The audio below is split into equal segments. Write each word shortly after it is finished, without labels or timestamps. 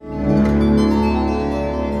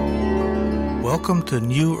Welcome to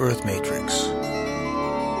New Earth Matrix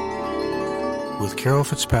with Carol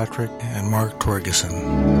Fitzpatrick and Mark Torgeson.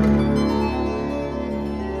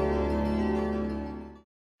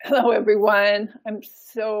 Hello, everyone. I'm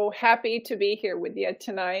so happy to be here with you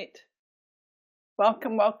tonight.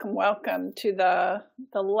 Welcome, welcome, welcome to the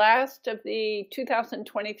last of the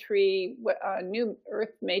 2023 New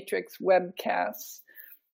Earth Matrix webcasts.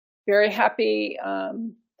 Very happy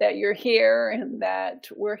that you're here and that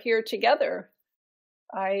we're here together.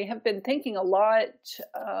 I have been thinking a lot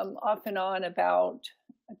off and on about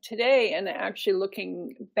today and actually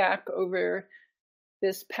looking back over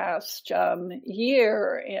this past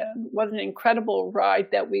year and what an incredible ride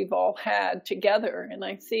that we've all had together. And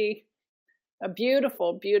I see a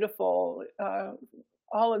beautiful, beautiful,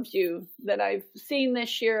 all of you that I've seen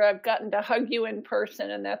this year. I've gotten to hug you in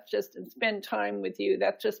person and spend time with you.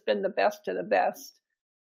 That's just been the best of the best.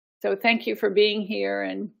 So thank you for being here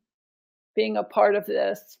and being a part of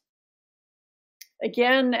this.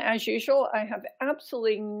 Again, as usual, I have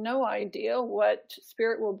absolutely no idea what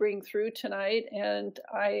Spirit will bring through tonight. And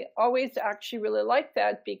I always actually really like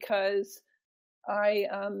that because I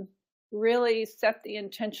really set the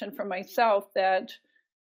intention for myself that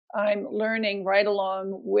I'm learning right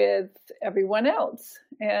along with everyone else.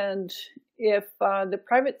 And if the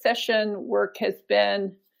private session work has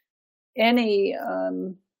been any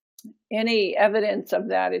evidence of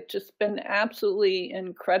that, it's just been absolutely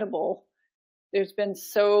incredible. There's been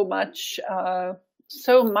so much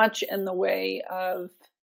in the way of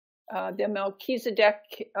the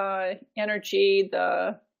Melchizedek energy,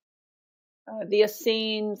 the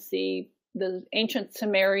Essenes, the ancient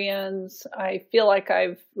Sumerians. I feel like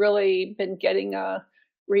I've really been getting a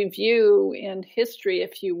review in history,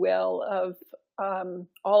 if you will, of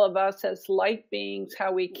all of us as light beings,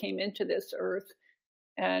 how we came into this earth,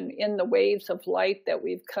 and in the waves of light that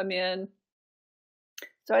we've come in.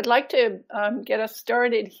 So I'd like to get us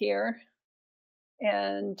started here.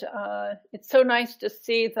 And it's so nice to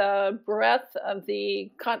see the breadth of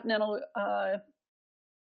the continental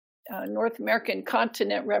North American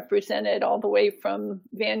continent represented all the way from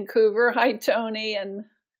Vancouver, hi Tony, and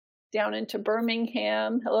down into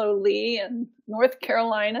Birmingham, hello Lee, and North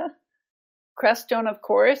Carolina, Crestone, of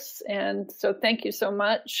course. And so thank you so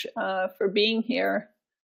much for being here.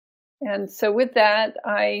 And so with that,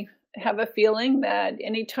 I have a feeling that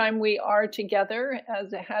anytime we are together,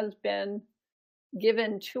 as it has been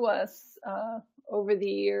given to us over the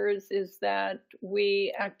years, is that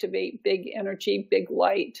we activate big energy, big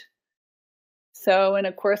light. So, and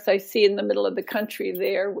of course, I see in the middle of the country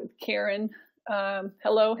there with Karen.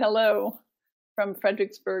 Hello, hello, from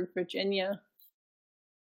Fredericksburg, Virginia.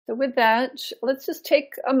 So with that, let's just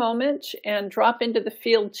take a moment and drop into the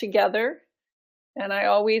field together. And I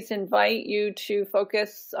always invite you to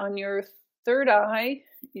focus on your third eye,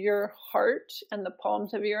 your heart, and the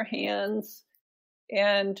palms of your hands.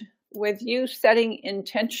 And with you setting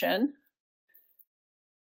intention,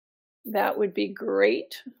 that would be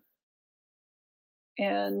great.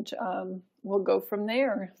 And we'll go from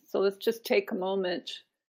there. So let's just take a moment.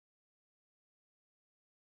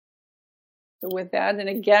 So with that, and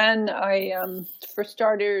again, for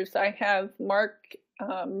starters, I have Mark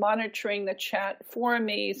monitoring the chat for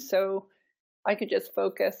me, so I could just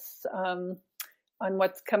focus on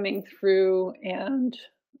what's coming through. And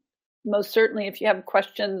most certainly, if you have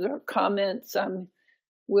questions or comments,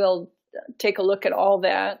 we'll take a look at all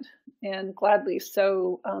that, and gladly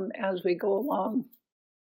so as we go along.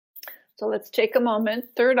 So let's take a moment.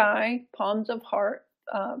 Third eye, palms of heart,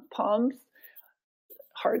 palms,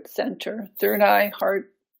 heart center. Third eye,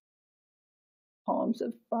 heart, palms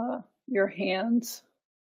of your hands.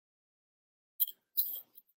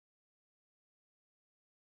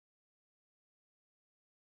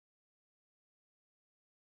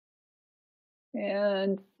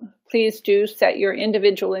 And please do set your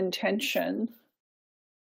individual intention.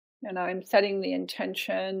 And I'm setting the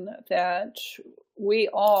intention that we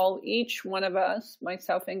all, each one of us,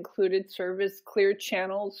 myself included, serve as clear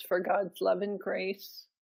channels for God's love and grace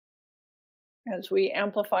as we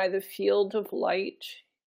amplify the field of light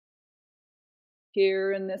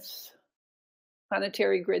here in this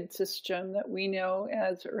planetary grid system that we know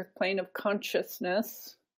as Earth Plane of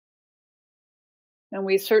Consciousness. And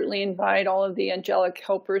we certainly invite all of the angelic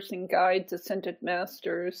helpers and guides, ascended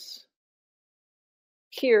masters,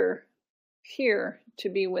 here to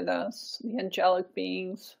be with us, the angelic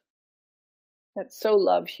beings that so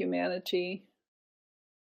love humanity,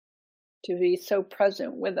 to be so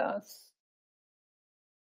present with us.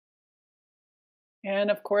 And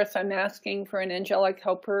of course, I'm asking for an angelic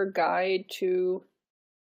helper guide to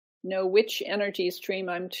know which energy stream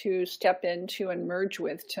I'm to step into and merge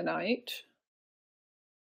with tonight.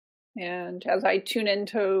 And as I tune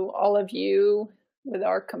into all of you with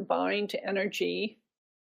our combined energy,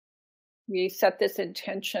 we set this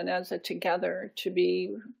intention as a together to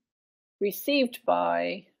be received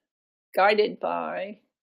by, guided by,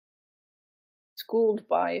 schooled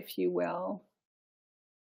by, if you will,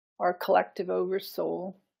 our collective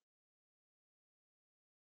oversoul.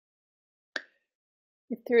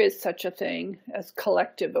 If there is such a thing as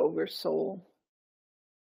collective oversoul.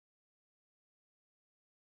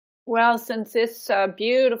 Well, since this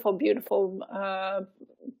beautiful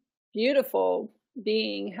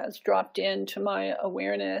being has dropped into my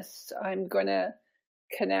awareness, I'm going to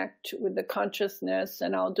connect with the consciousness,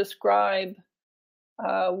 and I'll describe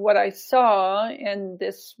what I saw. And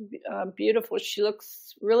this beautiful, she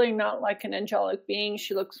looks really not like an angelic being.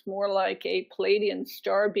 She looks more like a Pleiadian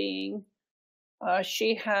star being.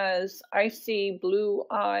 She has icy blue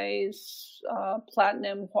eyes,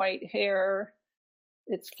 platinum white hair.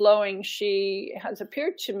 It's flowing. She has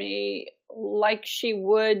appeared to me like she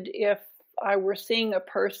would if I were seeing a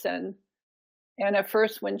person. And at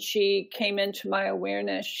first, when she came into my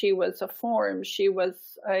awareness, she was a form. She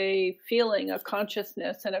was a feeling, a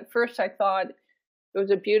consciousness. And at first I thought it was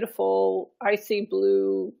a beautiful icy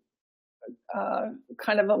blue,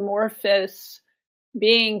 kind of amorphous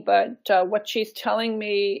being. But what she's telling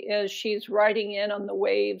me is she's riding in on the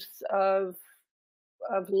waves of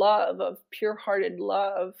love, of pure-hearted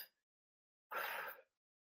love.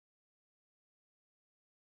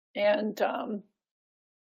 And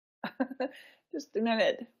just a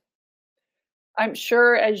minute. I'm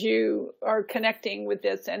sure as you are connecting with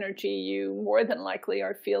this energy, you more than likely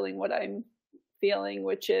are feeling what I'm feeling,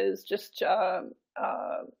 which is just an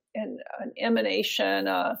emanation,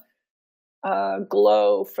 a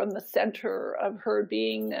glow from the center of her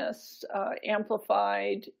beingness,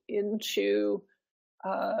 amplified into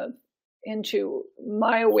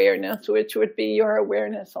my awareness, which would be your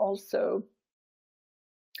awareness also.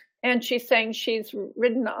 And she's saying she's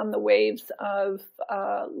ridden on the waves of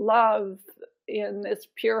love in this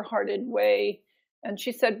pure-hearted way. And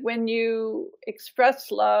she said, when you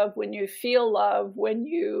express love, when you feel love, when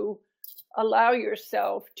you allow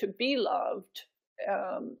yourself to be loved,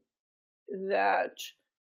 that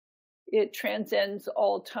it transcends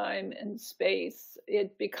all time and space.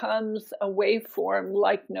 It becomes a waveform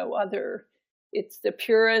like no other. It's the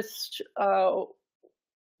purest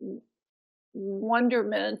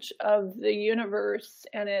wonderment of the universe,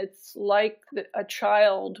 and it's like a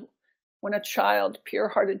child. When a child,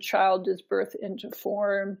 pure-hearted child, is birthed into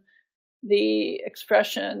form, the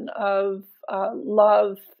expression of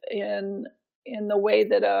love in the way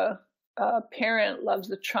that a parent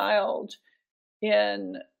loves a child,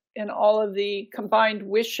 in all of the combined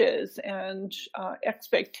wishes and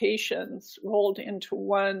expectations rolled into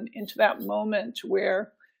one, into that moment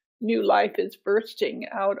where new life is bursting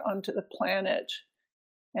out onto the planet.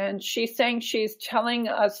 And she's saying she's telling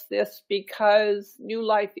us this because new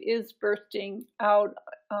life is bursting out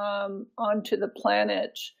onto the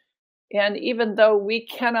planet. And even though we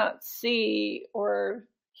cannot see or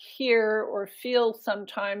hear or feel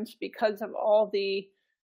sometimes because of all the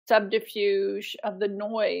subterfuge of the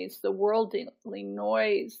noise, the worldly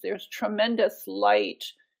noise, there's tremendous light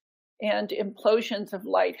and implosions of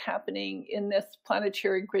light happening in this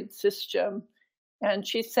planetary grid system. And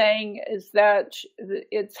she's saying is that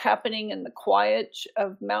it's happening in the quiet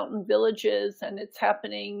of mountain villages, and it's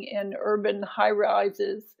happening in urban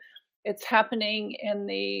high-rises. It's happening in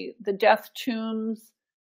the death tombs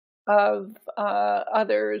of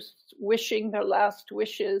others wishing their last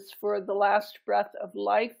wishes for the last breath of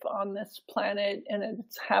life on this planet. And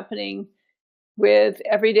it's happening with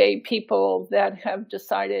everyday people that have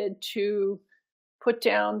decided to put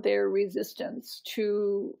down their resistance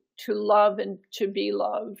to love and to be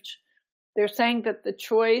loved. They're saying that the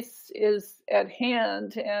choice is at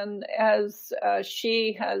hand, and as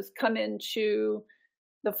she has come into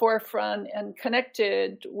the forefront and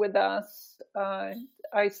connected with us,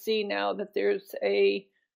 I see now that there's a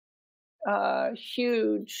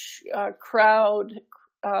huge crowd,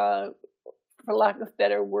 for lack of a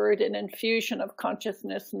better word, an infusion of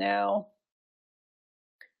consciousness now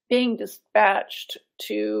being dispatched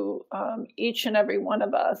to each and every one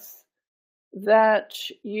of us, that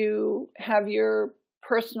you have your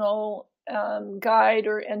personal guide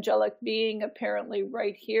or angelic being apparently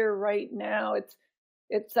right here, right now.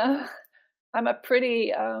 I'm a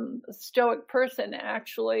pretty stoic person,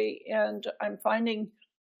 actually, and I'm finding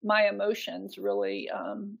my emotions really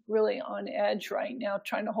on edge right now,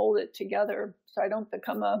 trying to hold it together so I don't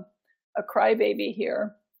become a crybaby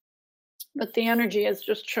here. but the energy is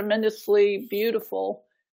just tremendously beautiful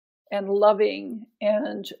and loving,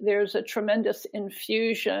 and there's a tremendous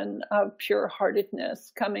infusion of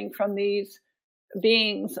pure-heartedness coming from these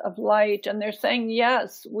beings of light. And they're saying,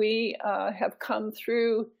 yes, we have come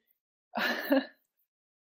through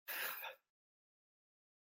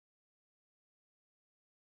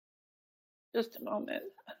just a moment.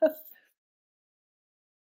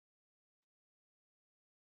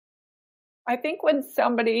 I think when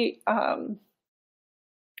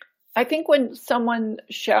someone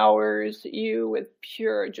showers you with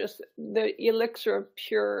pure, just the elixir of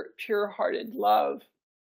pure-hearted love,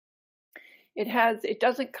 it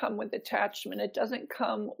doesn't come with attachment. It doesn't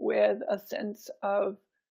come with a sense of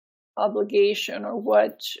obligation or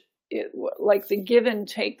like the give and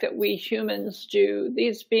take that we humans do.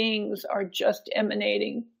 These beings are just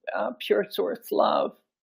emanating pure source love.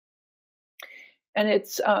 And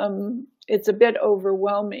it's a bit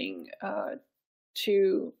overwhelming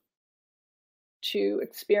to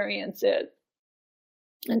experience it.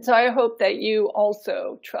 And so I hope that you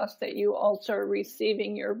also trust that you also are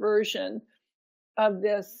receiving your version of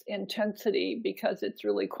this intensity, because it's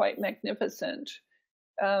really quite magnificent.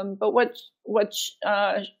 But what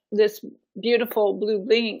this beautiful blue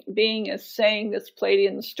being is saying, this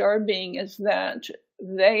Pleiadian star being, is that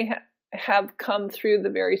they have come through the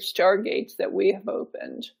very stargates that we have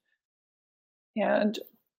opened. And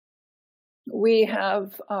we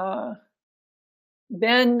have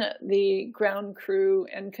been the ground crew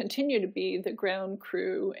and continue to be the ground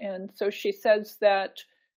crew. And so she says that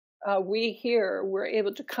we here, we're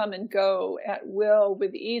able to come and go at will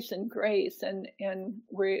with ease and grace, and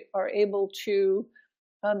we are able to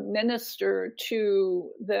minister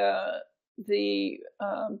to the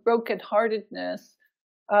brokenheartedness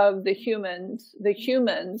of the humans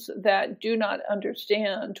that do not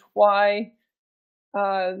understand why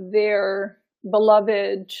their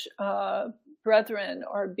beloved brethren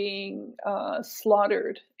are being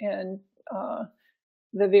slaughtered, and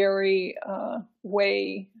the very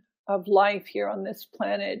way of life here on this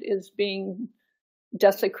planet is being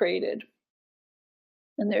desecrated.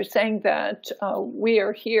 And they're saying that we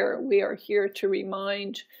are here to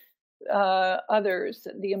remind others,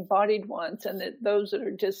 the embodied ones, and that those that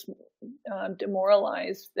are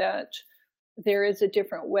demoralized, that there is a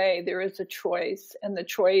different way, there is a choice, and the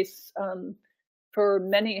choice for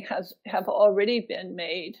many have already been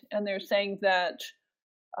made. And they're saying that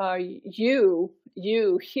you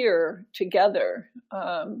here together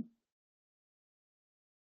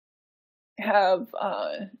have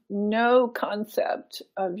no concept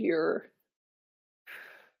of your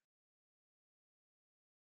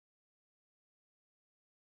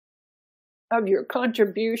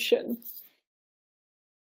contribution.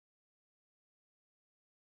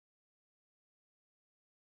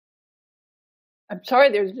 I'm sorry,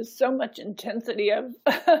 there's just so much intensity of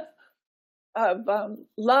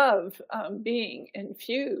love being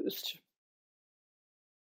infused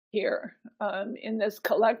here in this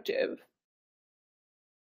collective.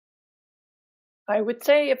 I would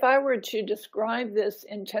say, if I were to describe this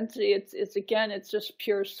intensity, it's just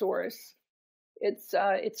pure source.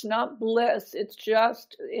 It's not bliss. It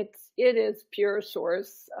is pure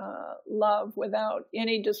source love without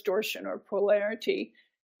any distortion or polarity.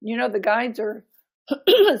 You know, the guides are,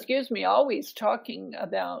 excuse me, always talking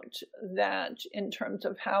about that in terms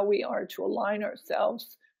of how we are to align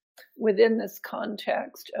ourselves within this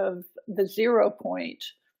context of the 0 point,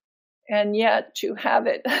 and yet to have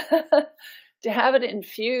it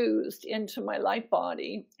infused into my light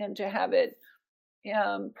body, and to have it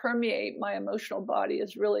permeate my emotional body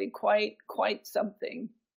is really quite something.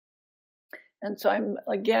 And so I'm,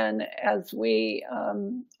 again, as we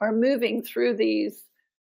are moving through these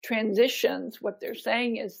transitions, what they're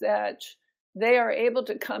saying is that they are able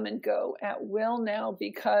to come and go at will now,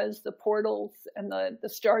 because the portals and the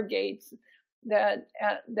stargates that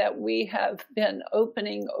we have been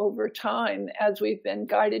opening over time as we've been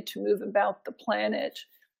guided to move about the planet.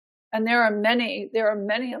 And there are many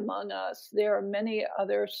among us. There are many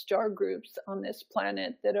other star groups on this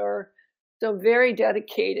planet that are so very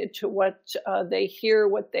dedicated to what they hear,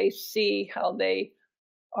 what they see, how they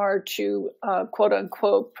are to quote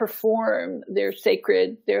unquote perform their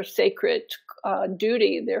sacred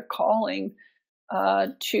duty, their calling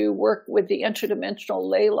to work with the interdimensional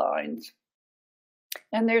ley lines.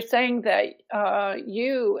 And they're saying that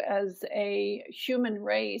you as a human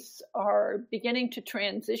race are beginning to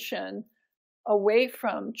transition away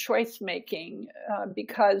from choice making,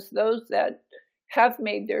 because those that have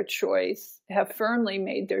made their choice, have firmly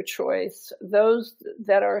made their choice, those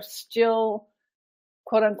that are still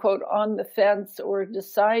quote unquote on the fence or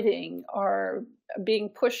deciding are being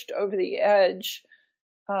pushed over the edge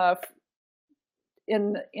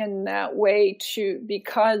in that way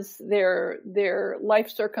because their life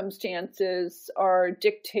circumstances are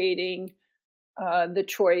dictating the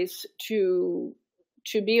choice to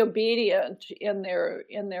be obedient in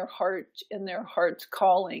their heart's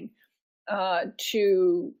calling,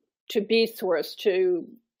 to be source, to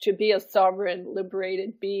be a sovereign,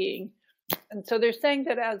 liberated being. And so they're saying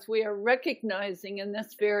that as we are recognizing in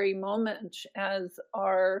this very moment, as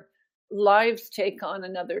our lives take on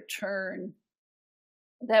another turn,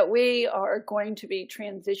 that we are going to be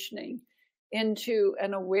transitioning into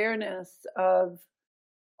an awareness of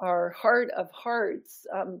our heart of hearts,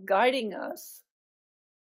 guiding us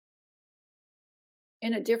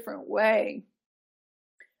in a different way.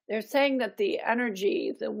 They're saying that the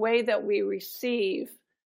energy, the way that we receive,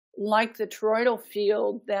 like the toroidal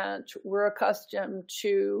field that we're accustomed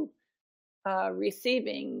to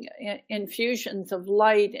receiving infusions of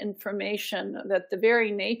light, information, that the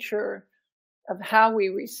very nature of how we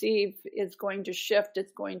receive is going to shift,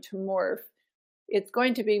 it's going to morph. It's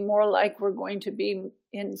going to be more like we're going to be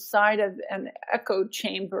inside of an echo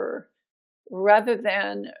chamber rather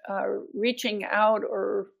than reaching out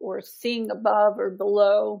or seeing above or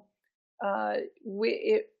below.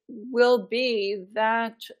 It will be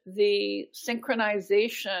that the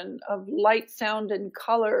synchronization of light, sound, and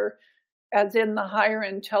color, as in the higher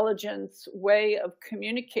intelligence way of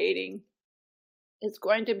communicating, is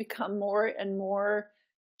going to become more and more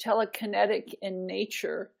telekinetic in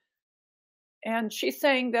nature. And she's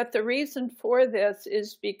saying that the reason for this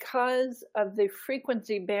is because of the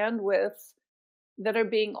frequency bandwidths that are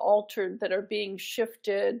being altered, that are being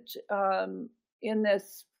shifted in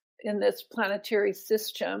this planetary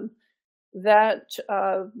system, that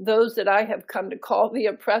those that I have come to call the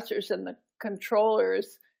oppressors and the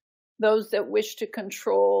controllers, those that wish to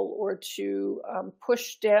control or to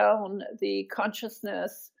push down the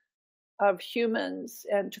consciousness of humans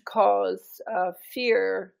and to cause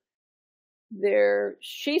fear,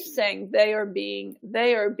 she's saying they are being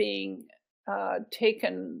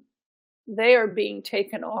taken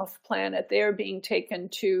off planet. They are being taken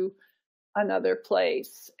to another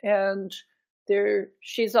place. And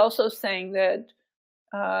she's also saying that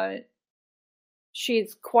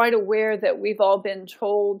she's quite aware that we've all been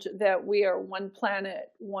told that we are one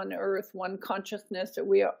planet, one earth, one consciousness, that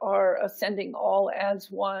we are ascending all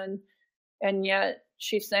as one. And yet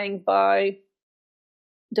she's saying by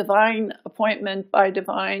divine appointment, by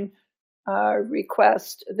divine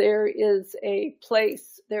request, there is a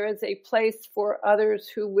place for others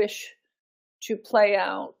who wish to play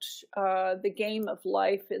out the game of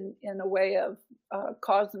life in a way of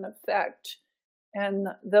cause and effect. And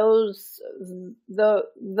those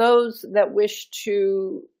that wish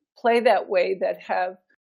to play that way, that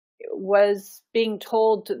was being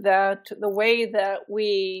told that the way that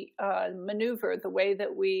we maneuver, the way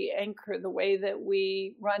that we anchor, the way that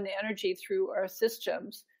we run energy through our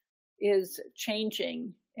systems is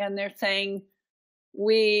changing. And they're saying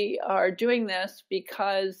we are doing this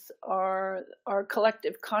because our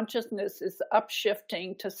collective consciousness is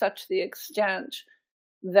upshifting to such the extent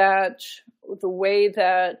that the way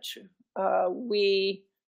that we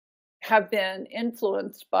have been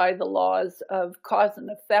influenced by the laws of cause and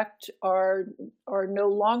effect are no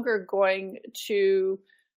longer going to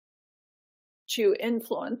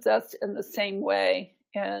influence us in the same way.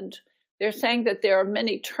 And they're saying that there are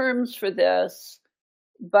many terms for this,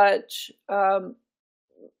 but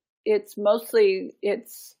it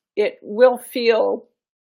will feel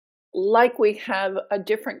like we have a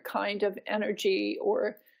different kind of energy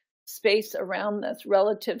or space around us,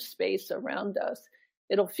 relative space around us.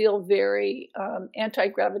 It'll feel very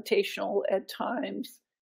anti-gravitational at times.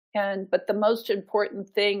 But the most important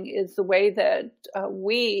thing is the way that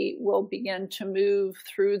we will begin to move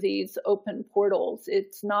through these open portals.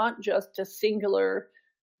 It's not just a singular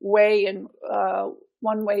way and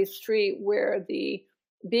one-way street where the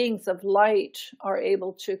beings of light are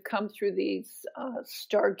able to come through these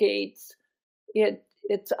stargates.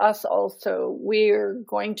 It's us also. We're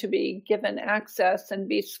going to be given access and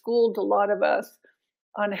be schooled, a lot of us,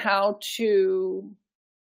 on how to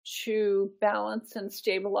balance and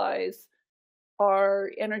stabilize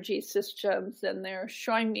our energy systems. And they're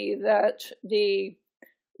showing me that the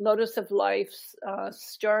Lotus of Life's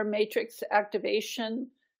star matrix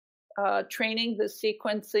activation training, the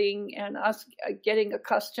sequencing, and us getting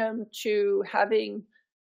accustomed to having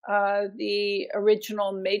the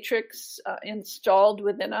original matrix installed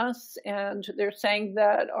within us. And they're saying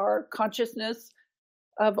that our consciousness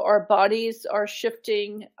of our bodies are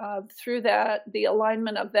shifting through that, the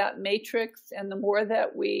alignment of that matrix. And the more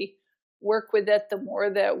that we work with it, the more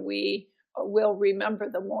that we will remember,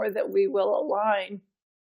 the more that we will align.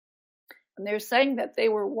 And they're saying that they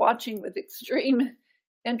were watching with extreme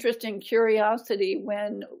interest and curiosity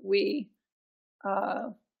when we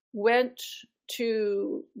went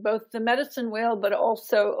to both the medicine wheel, but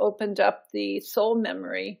also opened up the soul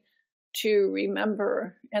memory to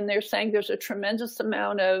remember. And they're saying there's a tremendous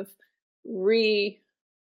amount of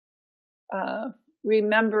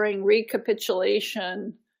remembering,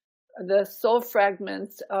 recapitulation, the soul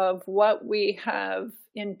fragments of what we have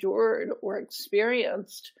endured or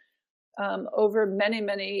experienced over many,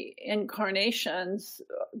 many incarnations.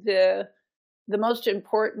 The most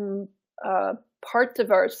important parts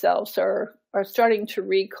of ourselves are starting to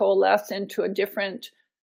recoalesce into a different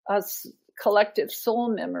collective soul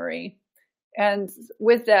memory. And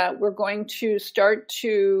with that, we're going to start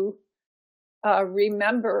to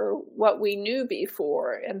remember what we knew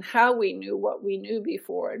before and how we knew what we knew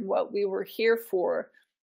before and what we were here for,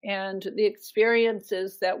 and the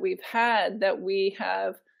experiences that we've had, that we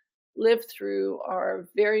have lived through, are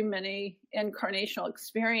very many incarnational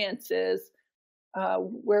experiences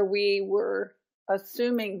where we were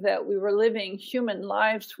assuming that we were living human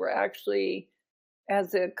lives were actually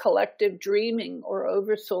as a collective dreaming or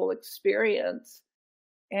oversoul experience.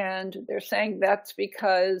 And they're saying that's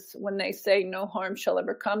because when they say no harm shall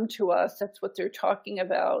ever come to us, that's what they're talking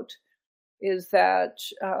about, is that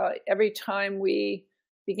every time we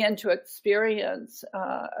begin to experience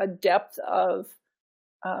a depth of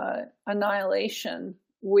annihilation,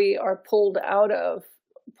 we are pulled out of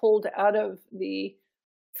the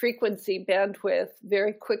frequency bandwidth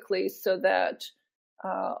very quickly, so that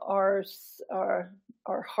our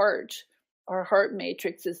heart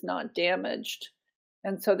matrix is not damaged.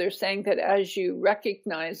 And so they're saying that as you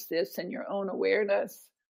recognize this in your own awareness,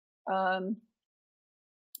 and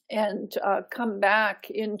come back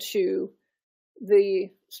into the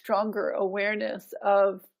stronger awareness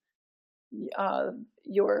of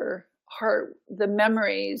your heart, the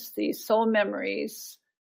memories, the soul memories,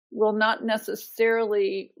 will not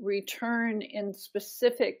necessarily return in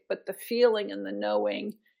specific, but the feeling and the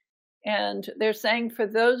knowing. And they're saying for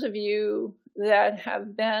those of you that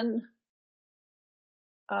have been,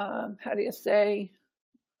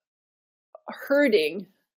 hurting,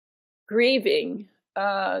 grieving,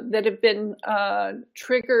 that have been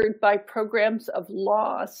triggered by programs of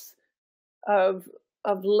loss of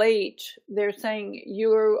late, they're saying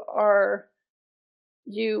you are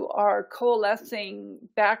coalescing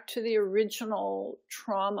back to the original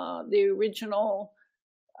trauma, the original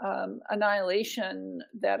annihilation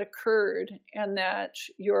that occurred, and that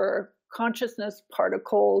your consciousness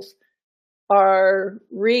particles are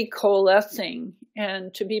recoalescing.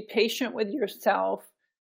 And to be patient with yourself,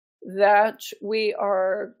 that we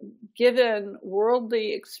are given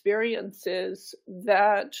worldly experiences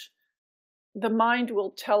that the mind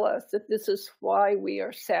will tell us that this is why we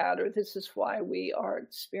are sad, or this is why we are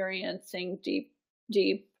experiencing a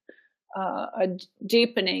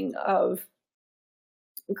deepening of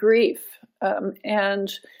grief,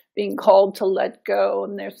 and being called to let go.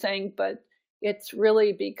 And they're saying, but it's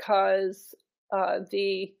really because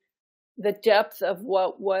the depth of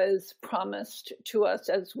what was promised to us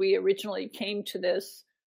as we originally came to this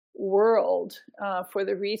world, for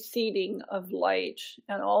the reseeding of light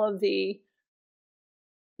and all of the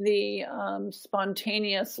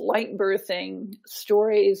spontaneous light birthing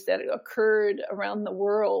stories that occurred around the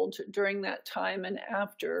world during that time and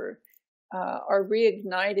after, are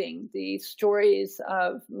reigniting. The stories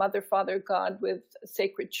of Mother, Father, God with a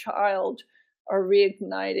sacred child are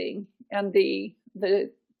reigniting, and the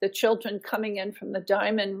children coming in from the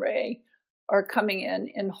diamond ray are coming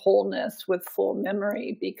in wholeness with full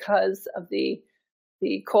memory, because of the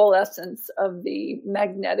coalescence of the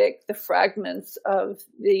fragments of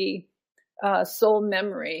the soul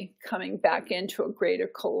memory coming back into a greater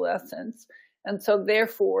coalescence. And so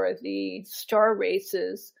therefore the star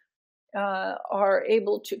races are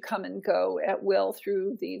able to come and go at will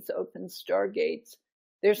through these open stargates.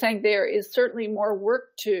 They're saying there is certainly more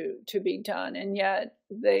work to be done, and yet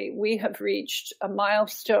we have reached a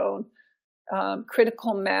milestone.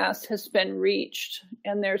 Critical mass has been reached,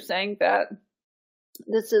 and they're saying that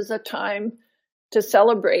this is a time to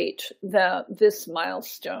celebrate this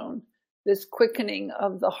milestone, this quickening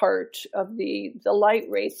of the heart of the light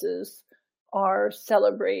races are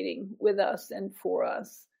celebrating with us and for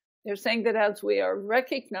us. They're saying that as we are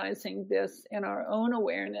recognizing this in our own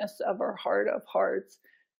awareness of our heart of hearts,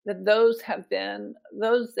 that those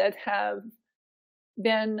that have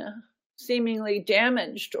been seemingly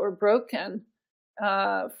damaged or broken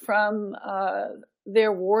from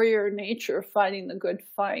their warrior nature fighting the good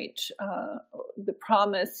fight. The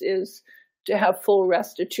promise is to have full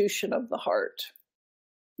restitution of the heart.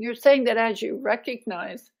 You're saying that as you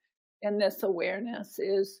recognize in this awareness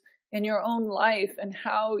is in your own life and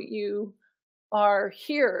how you are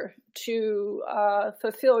here to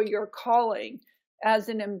fulfill your calling as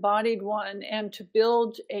an embodied one and to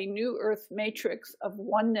build a new earth matrix of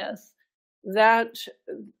oneness, that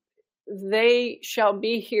they shall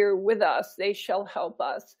be here with us, they shall help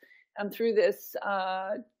us. And through this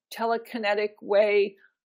telekinetic way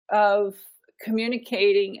of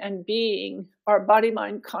communicating and being, our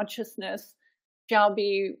body-mind consciousness shall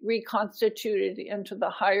be reconstituted into the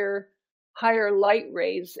higher light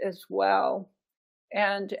rays as well.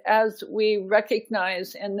 And as we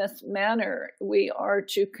recognize in this manner, we are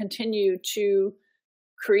to continue to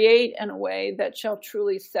create in a way that shall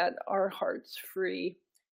truly set our hearts free.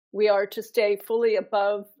 We are to stay fully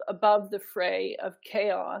above the fray of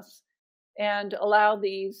chaos and allow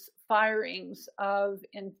these firings of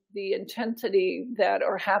the intensity that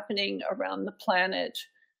are happening around the planet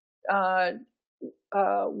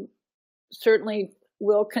certainly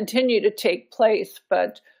will continue to take place,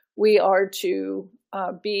 but we are to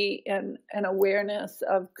be in an awareness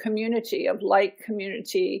of community, of light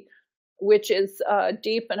community, which is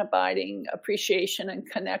deep and abiding appreciation and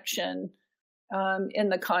connection in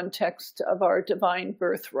the context of our divine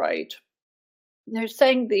birthright. They're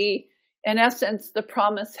saying in essence, the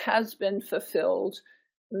promise has been fulfilled,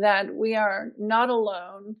 that we are not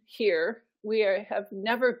alone here. We have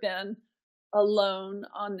never been alone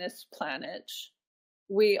on this planet.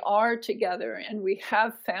 We are together and we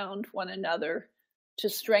have found one another to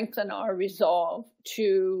strengthen our resolve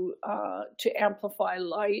to amplify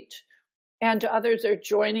light. And others are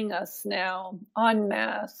joining us now en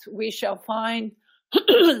masse. We shall find,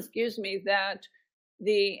 excuse me, that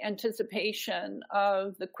the anticipation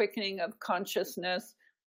of the quickening of consciousness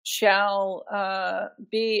shall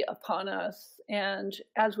be upon us. And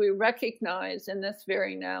as we recognize in this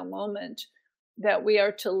very now moment that we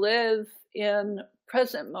are to live in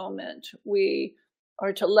present moment, we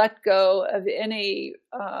are to let go of any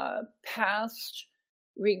past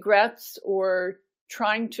regrets or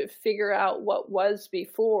trying to figure out what was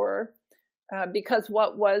before, because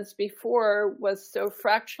what was before was so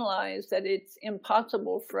fractionalized that it's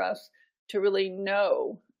impossible for us to really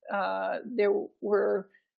know. There were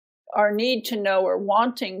our need to know or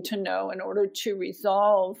wanting to know in order to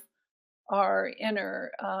resolve our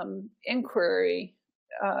inner inquiry.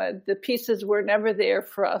 The pieces were never there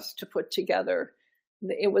for us to put together.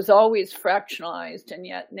 It was always fractionalized, and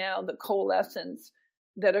yet now the coalescence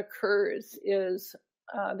that occurs is,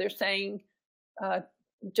 they're saying,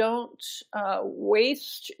 don't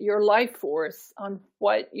waste your life force on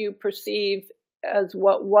what you perceive as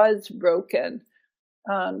what was broken,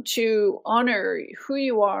 to honor who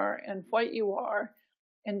you are and what you are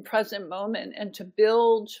in present moment, and to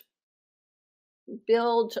build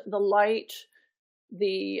the light.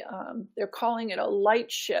 They're calling it a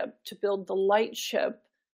light ship, to build the light ship,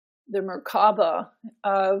 the Merkaba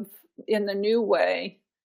in the new way,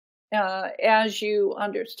 as you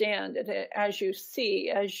understand it, as you see,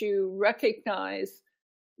 as you recognize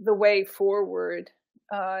the way forward.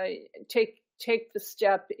 Take the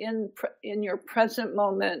step in your present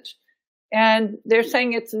moment. And they're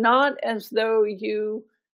saying it's not as though you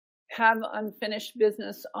have unfinished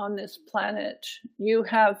business on this planet. You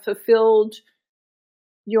have fulfilled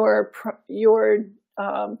your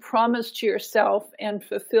promise to yourself and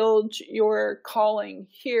fulfilled your calling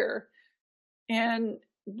here. And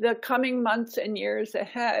the coming months and years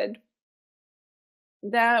ahead,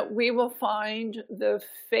 that we will find the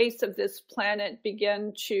face of this planet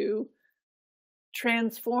begin to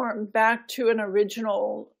transform back to an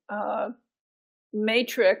original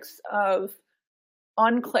matrix of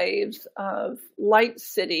enclaves, of light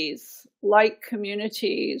cities, light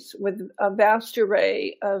communities with a vast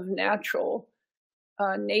array of natural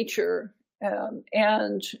nature,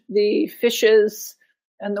 and the fishes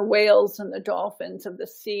and the whales and the dolphins of the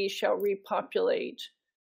sea shall repopulate.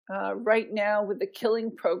 Right now, with the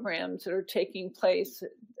killing programs that are taking place,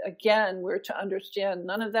 again, we're to understand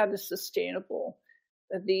none of that is sustainable.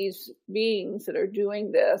 That these beings that are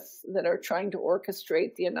doing this, that are trying to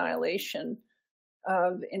orchestrate the annihilation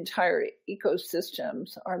of entire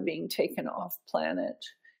ecosystems, are being taken off planet.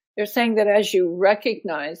 They're saying that as you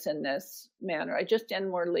recognize in this manner, I just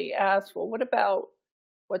inwardly asked, well, what about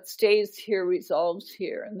what stays here resolves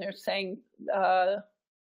here? And they're saying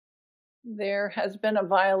there has been a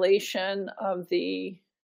violation of the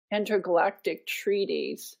intergalactic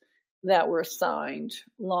treaties. that were signed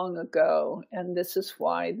long ago, and this is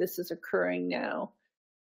why this is occurring now,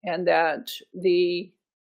 and that the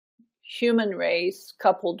human race,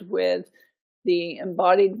 coupled with the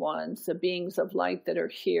embodied ones, the beings of light that are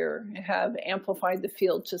here, have amplified the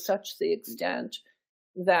field to such the extent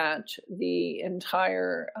that the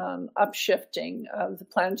entire upshifting of the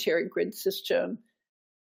planetary grid system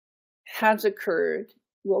has occurred,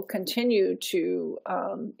 will continue to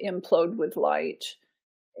implode with light.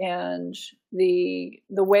 And the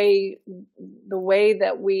way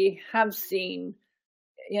that we have seen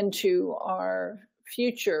into our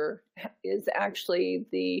future is actually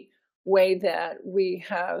the way that we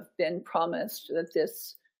have been promised that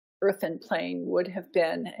this earthen plane would have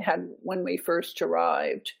been had when we first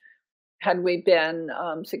arrived, had we been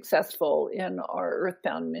successful in our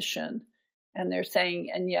earthbound mission. And they're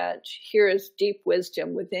saying, and yet here is deep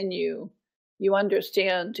wisdom within you. You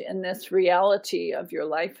understand in this reality of your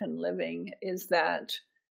life and living is that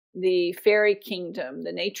the fairy kingdom,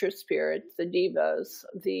 the nature spirits, the devas,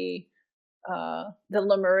 the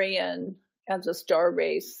Lemurian as a star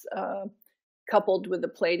race, coupled with the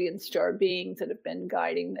Pleiadian star beings that have been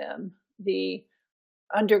guiding them, the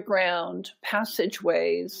underground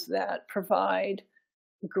passageways that provide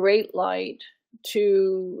great light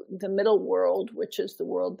to the middle world, which is the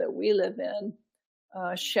world that we live in,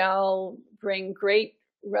 shall bring great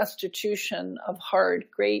restitution of heart,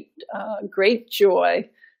 great joy,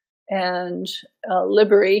 and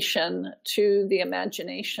liberation to the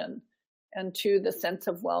imagination and to the sense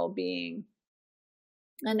of well-being.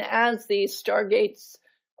 And as these stargates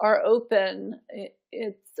are open,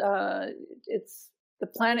 it's the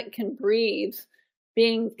planet can breathe,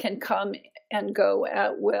 beings can come and go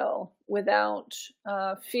at will without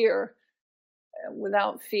fear.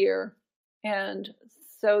 And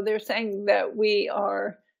so they're saying that we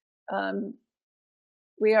are to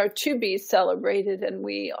be celebrated, and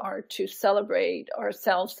we are to celebrate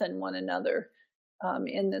ourselves and one another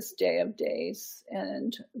in this day of days.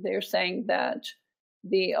 And they're saying that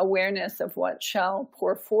the awareness of what shall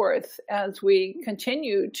pour forth as we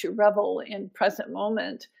continue to revel in present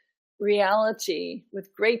moment reality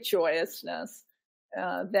with great joyousness,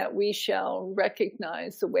 that we shall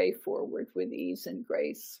recognize the way forward with ease and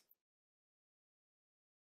grace.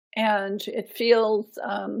 And it feels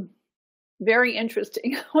very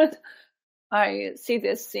interesting when I see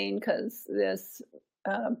this scene, because this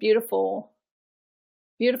beautiful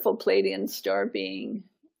Pleiadian star being,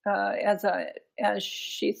 as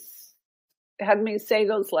she had me say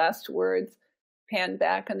those last words, pan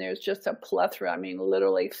back, and there's just a plethora, I mean,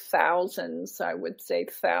 literally thousands, I would say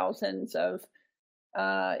thousands of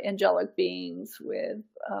angelic beings with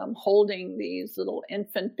holding these little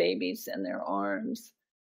infant babies in their arms.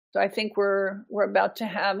 So I think we're about to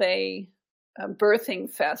have a birthing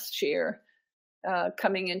fest here,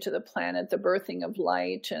 coming into the planet, the birthing of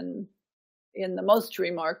light, and in the most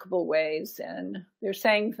remarkable ways. And they're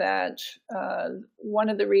saying that one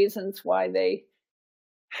of the reasons why they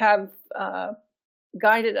have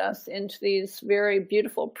guided us into these very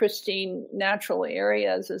beautiful, pristine, natural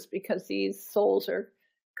areas is because these souls are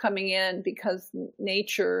coming in, because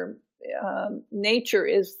nature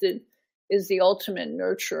is the ultimate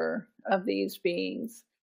nurturer of these beings.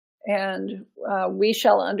 And we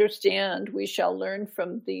shall understand, we shall learn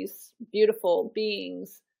from these beautiful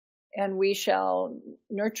beings, and we shall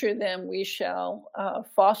nurture them. We shall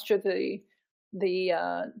foster the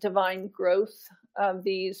divine growth of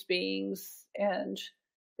these beings. And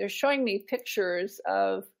they're showing me pictures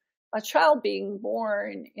of a child being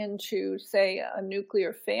born into, say, a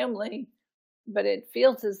nuclear family, but it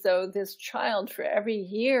feels as though this child, for every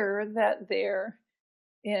year that they're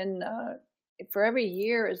in, for every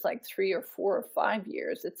year is like 3 or 4 or 5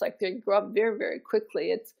 years. It's like they grow up very, very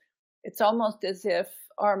quickly. It's almost as if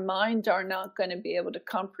our minds are not going to be able to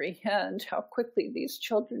comprehend how quickly these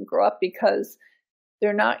children grow up, because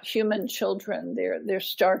they're not human children. They're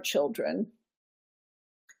star children,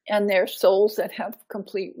 and they're souls that have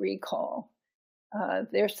complete recall.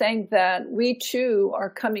 They're saying that we too are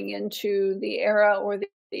coming into the era or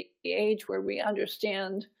the age where we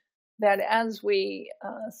understand that as we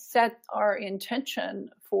set our intention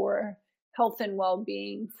for health and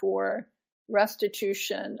well-being, for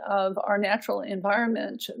restitution of our natural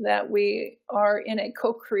environment, that we are in a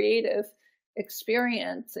co-creative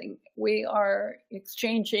experiencing. We are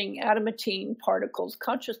exchanging adamatine particles,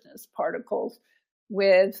 consciousness particles,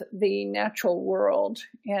 with the natural world.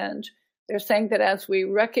 And they're saying that as we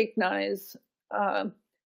recognize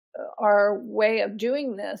our way of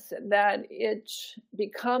doing this, that it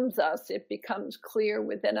becomes us, it becomes clear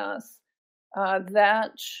within us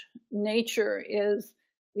that nature is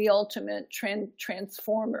the ultimate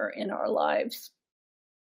transformer in our lives.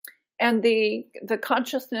 And the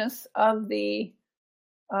consciousness of the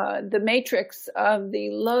matrix of the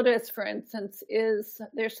lotus, for instance,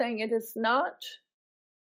 they're saying it is not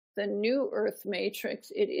the new Earth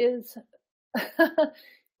matrix. It is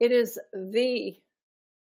it is the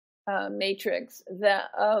matrix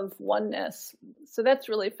of oneness. So that's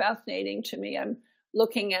really fascinating to me. I'm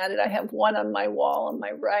looking at it. I have one on my wall on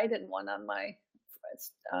my right and one on my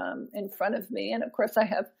in front of me. And of course, I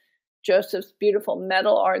have Joseph's beautiful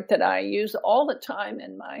metal art that I use all the time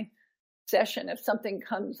in my session. If something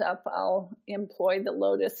comes up, I'll employ the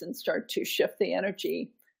lotus and start to shift the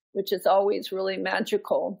energy, which is always really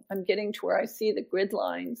magical. I'm getting to where I see the grid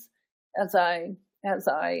lines as I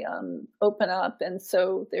open up. And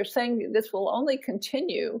so they're saying this will only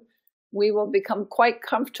continue. We will become quite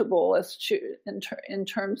comfortable in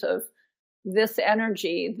terms of this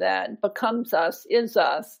energy that becomes us, is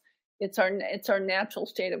us. It's our natural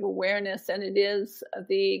state of awareness, and it is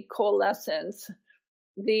the coalescence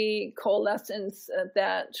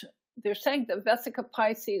that they're saying the Vesica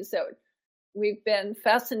Pisces that we've been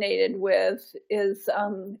fascinated with is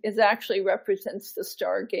actually represents the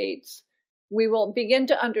stargates. We will begin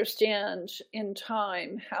to understand in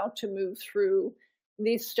time how to move through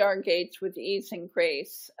these stargates with ease and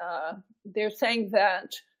grace. They're saying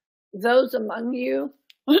that those among you,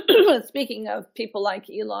 speaking of people like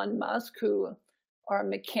Elon Musk, who are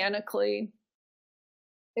mechanically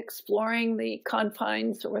exploring the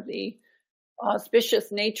confines or the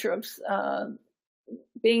auspicious nature of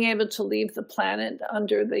being able to leave the planet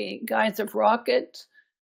under the guise of rocket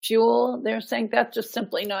fuel, they're saying that's just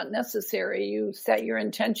simply not necessary. You set your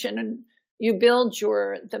intention and you build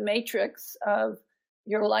the matrix of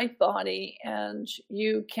your light body, and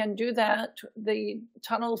you can do that. The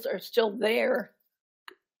tunnels are still there.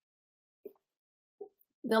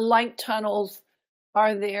 The light tunnels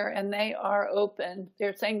are there and they are open.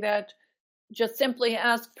 They're saying that just simply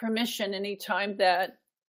ask permission anytime that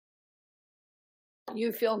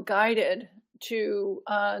you feel guided to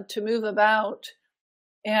move about.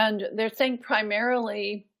 And they're saying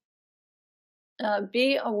primarily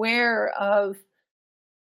be aware of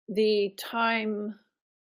the time,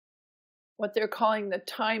 what they're calling the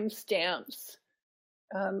time stamps.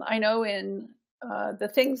 I know in the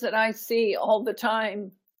things that I see all the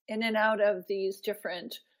time in and out of these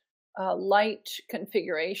different light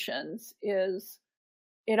configurations is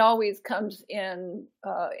it always comes in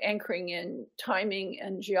anchoring in timing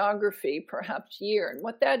and geography, perhaps year. And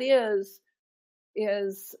what that is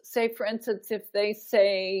say, for instance, if they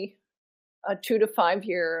say a 2 to 5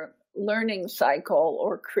 year learning cycle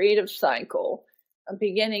or creative cycle,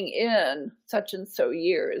 beginning in such and so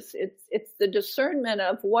years, it's the discernment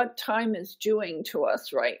of what time is doing to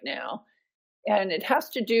us right now. And it has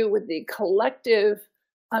to do with the collective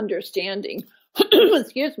understanding,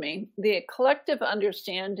 excuse me, the collective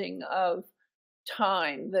understanding of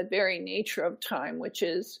time, the very nature of time, which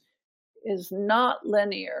is not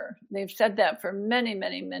linear. They've said that for many,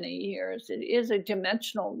 many, many years. It is a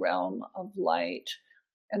dimensional realm of light.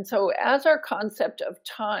 And so as our concept of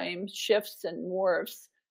time shifts and morphs,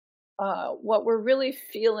 what we're really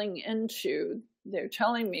feeling into, they're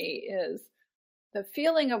telling me, is the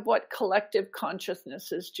feeling of what collective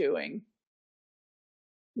consciousness is doing.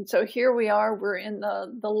 And so here we are, we're in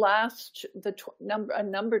the last,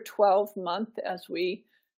 number 12 month, as we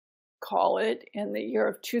call it, in the year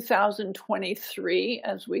of 2023,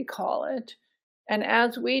 as we call it. And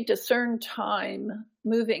as we discern time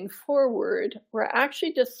moving forward, we're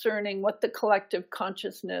actually discerning what the collective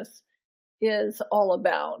consciousness is all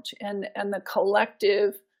about, and the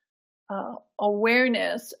collective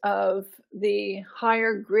awareness of the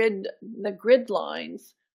higher grid, the grid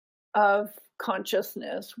lines of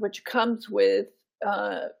consciousness, which comes with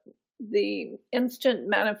the instant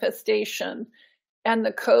manifestation and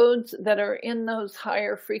the codes that are in those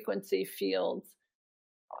higher frequency fields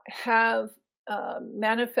have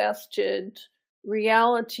manifested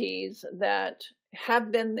realities that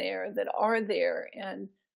have been there, that are there, and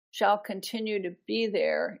shall continue to be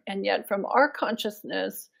there. And yet from our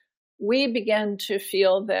consciousness, we begin to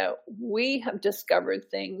feel that we have discovered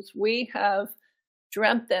things, we have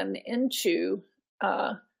dreamt them into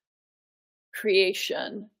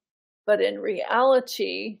creation. But in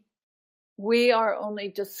reality, we are only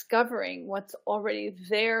discovering what's already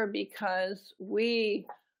there because we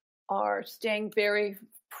are staying very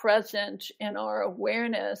present in our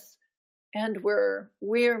awareness, and we're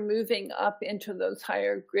moving up into those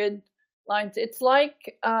higher grid lines. It's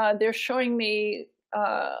like they're showing me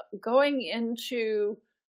going into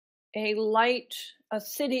a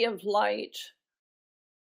city of light,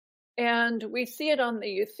 And we see it on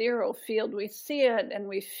the ethereal field. We see it and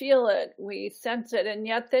we feel it, we sense it. And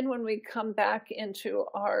yet then when we come back into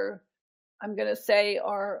our, I'm going to say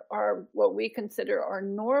our what we consider our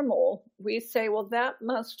normal, we say, well, that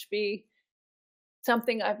must be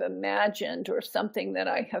something I've imagined or something that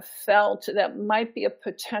I have felt that might be a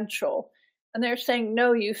potential. And they're saying,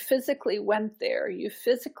 no, you physically went there. You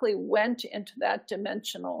physically went into that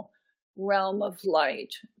dimensional realm of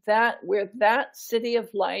light, that where that city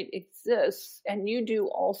of light exists, and you do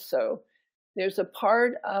also. There's a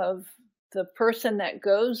part of the person that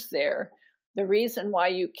goes there. The reason why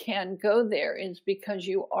you can go there is because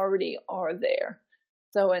you already are there.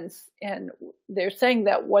 So, and they're saying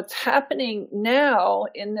that what's happening now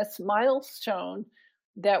in this milestone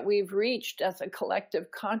that we've reached as a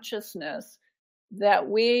collective consciousness, that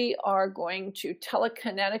we are going to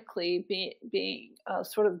telekinetically be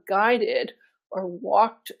sort of guided or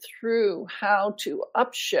walked through how to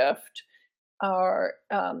upshift our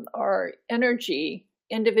energy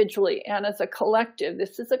individually and as a collective.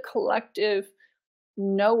 This is a collective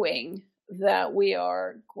knowing that we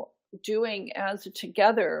are doing as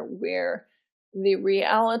together, where the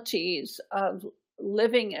realities of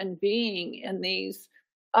living and being in these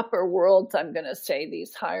upper worlds, I'm going to say,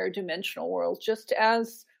 these higher dimensional worlds, just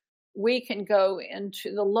as we can go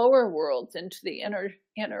into the lower worlds, into the inner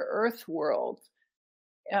earth world,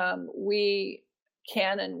 we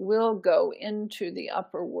can and will go into the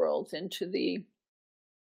upper worlds, into the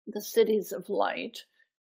cities of light.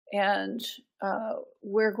 And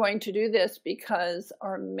we're going to do this because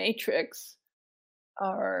our matrix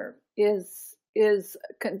is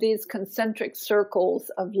these concentric circles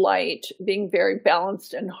of light being very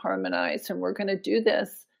balanced and harmonized. And we're going to do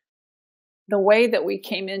this the way that we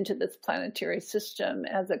came into this planetary system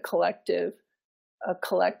as a collective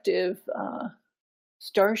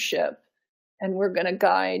starship. And we're going to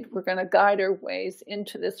guide our ways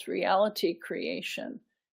into this reality creation.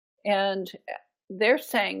 And they're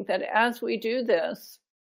saying that as we do this,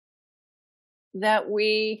 that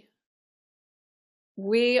we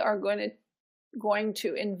are going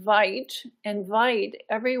to invite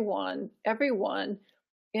everyone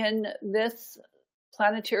in this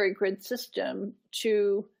planetary grid system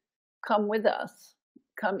to come with us,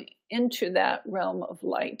 come into that realm of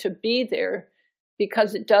light, to be there,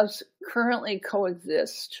 because it does currently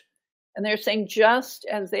coexist. And they're saying, just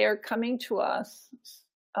as they are coming to us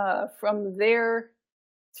from their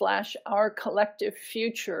 / our collective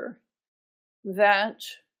future, that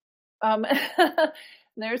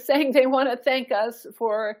they're saying they want to thank us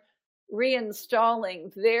for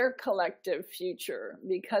reinstalling their collective future,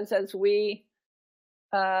 because as we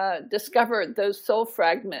discovered those soul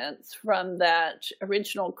fragments from that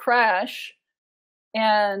original crash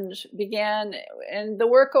and began, and the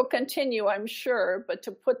work will continue, I'm sure, but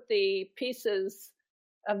to put the pieces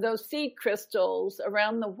of those seed crystals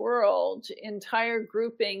around the world, entire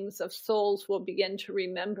groupings of souls will begin to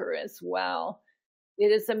remember as well.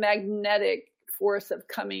 It is a magnetic force of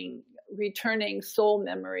returning soul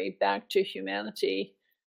memory back to humanity.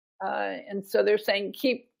 And so they're saying,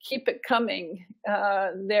 keep it coming.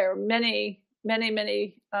 There are many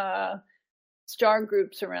star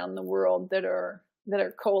groups around the world that are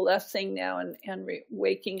coalescing now and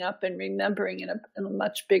waking up and remembering in a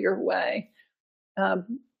much bigger way.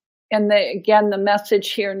 And again, the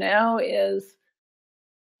message here now is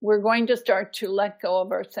we're going to start to let go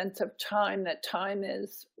of our sense of time, that time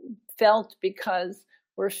is felt because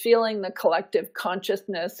we're feeling the collective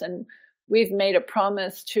consciousness, and we've made a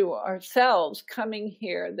promise to ourselves coming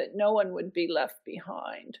here that no one would be left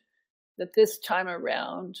behind, that this time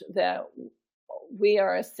around that we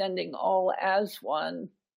are ascending all as one.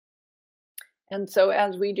 And so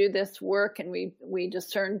as we do this work and we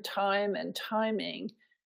discern time and timing,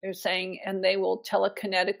 they're saying, and they will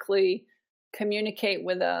telekinetically communicate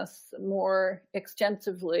with us more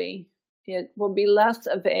extensively. It will be less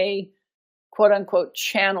of a quote unquote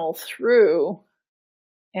channel through,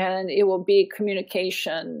 and it will be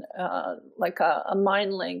communication, like a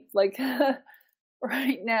mind link. Like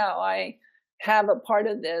right now, I have a part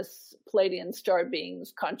of this Pleiadian star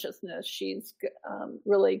being's consciousness. She's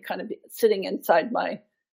really kind of sitting inside my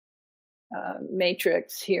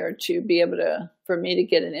matrix here to be able for me to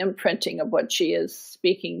get an imprinting of what she is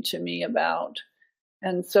speaking to me about.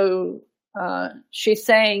 And so she's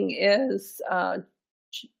saying is,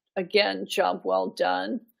 again, job well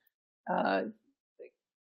done.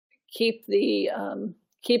 Keep the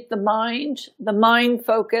mind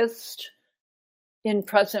focused in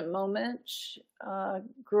present moment.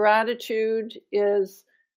 Gratitude is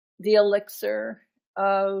the elixir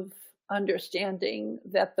of understanding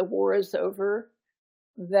that the war is over,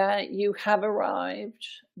 that you have arrived,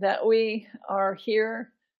 that we are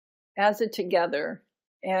here as a together,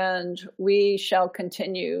 and we shall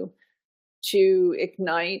continue to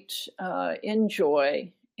ignite in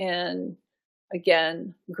joy and,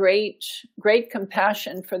 again, great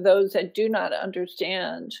compassion for those that do not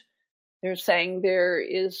understand. They're saying there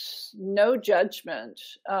is no judgment.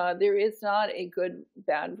 There is not a good,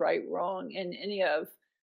 bad, right, wrong in any of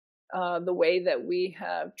the way that we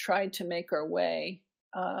have tried to make our way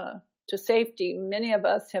to safety. Many of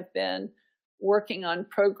us have been working on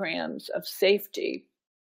programs of safety,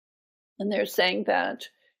 and they're saying that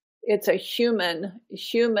it's a human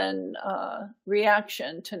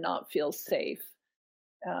reaction to not feel safe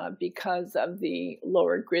because of the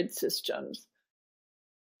lower grid systems.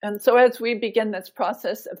 And so as we begin this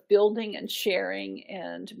process of building and sharing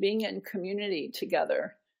and being in community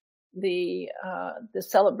together, the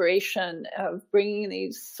celebration of bringing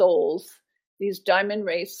these souls, these diamond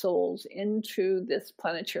ray souls, into this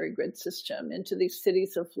planetary grid system, into these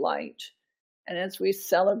cities of light, and as we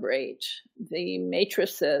celebrate the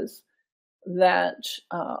matrices that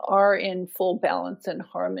are in full balance and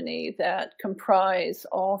harmony, that comprise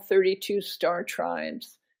all 32 star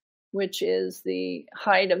tribes, which is the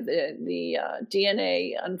height of the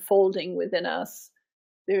DNA unfolding within us.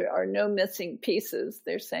 There are no missing pieces.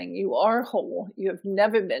 They're saying you are whole. You have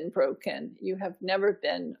never been broken. You have never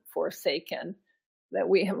been forsaken, that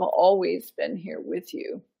we have always been here with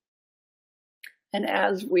you. And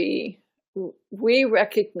as we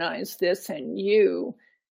recognize this in you,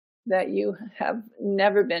 that you have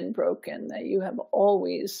never been broken, that you have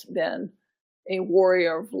always been a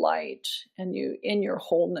warrior of light, and you, in your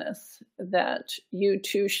wholeness, that you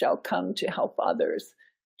too shall come to help others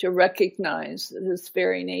to recognize this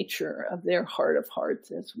very nature of their heart of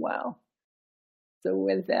hearts as well. So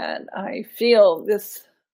with that, I feel this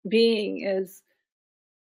being is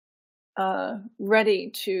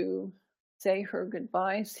ready to say her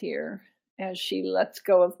goodbyes here as she lets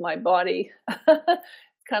go of my body.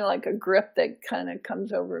 Kind of like a grip that kind of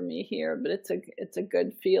comes over me here, but it's a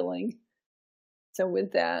good feeling. So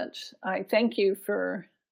with that, I thank you for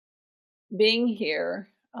being here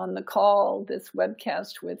on the call, this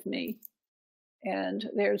webcast with me. And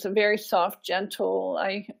there's a very soft, gentle,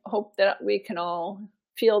 I hope that we can all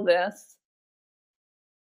feel this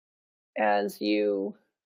as you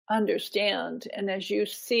understand and as you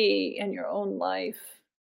see in your own life.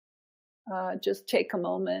 Just take a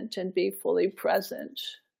moment and be fully present.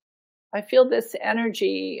 I feel this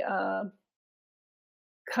energy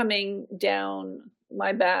coming down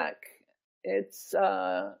my back. It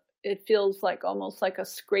feels like almost like a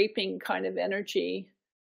scraping kind of energy.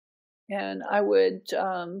 And I would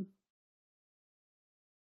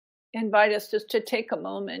invite us just to take a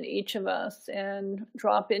moment, each of us, and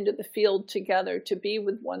drop into the field together to be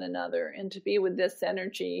with one another and to be with this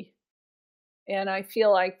energy. And I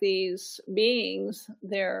feel like these beings,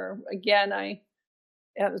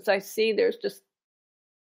 as I see, there's just,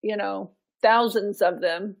 thousands of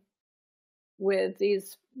them with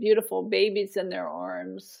these beautiful babies in their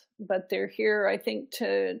arms, but they're here, I think,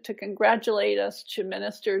 to congratulate us, to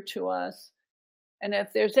minister to us. And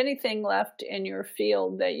if there's anything left in your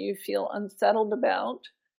field that you feel unsettled about,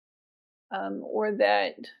 or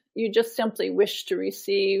that you just simply wish to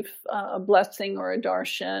receive a blessing or a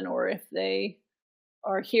darshan, or if they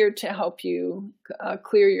are here to help you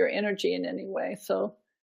clear your energy in any way. So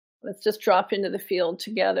let's just drop into the field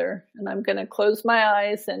together. And I'm going to close my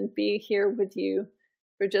eyes and be here with you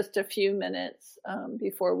for just a few minutes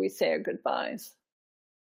before we say our goodbyes.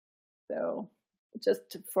 So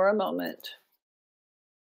just for a moment.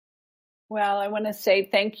 Well, I want to say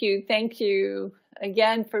thank you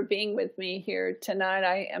again for being with me here tonight.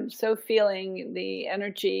 I am so feeling the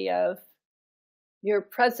energy of your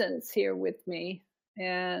presence here with me.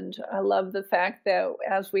 And I love the fact that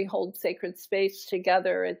as we hold sacred space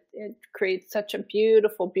together, it creates such a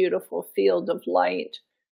beautiful, beautiful field of light.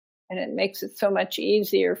 And it makes it so much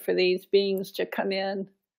easier for these beings to come in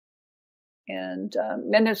and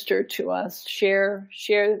minister to us, share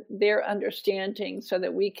their understanding so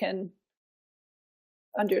that we can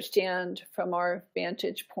understand from our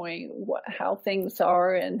vantage point how things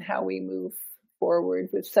are and how we move forward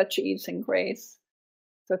with such ease and grace.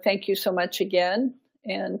 So thank you so much again.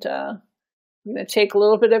 And I'm going to take a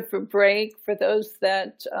little bit of a break for those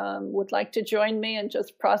that would like to join me and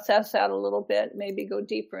just process out a little bit, maybe go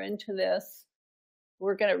deeper into this.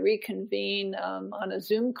 We're going to reconvene on a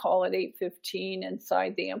Zoom call at 8:15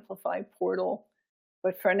 inside the Amplify portal.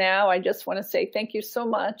 But for now, I just want to say thank you so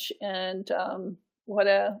much. And what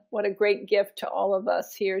a great gift to all of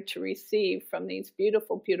us here to receive from these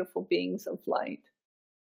beautiful, beautiful beings of light.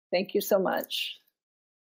 Thank you so much.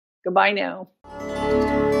 Goodbye now.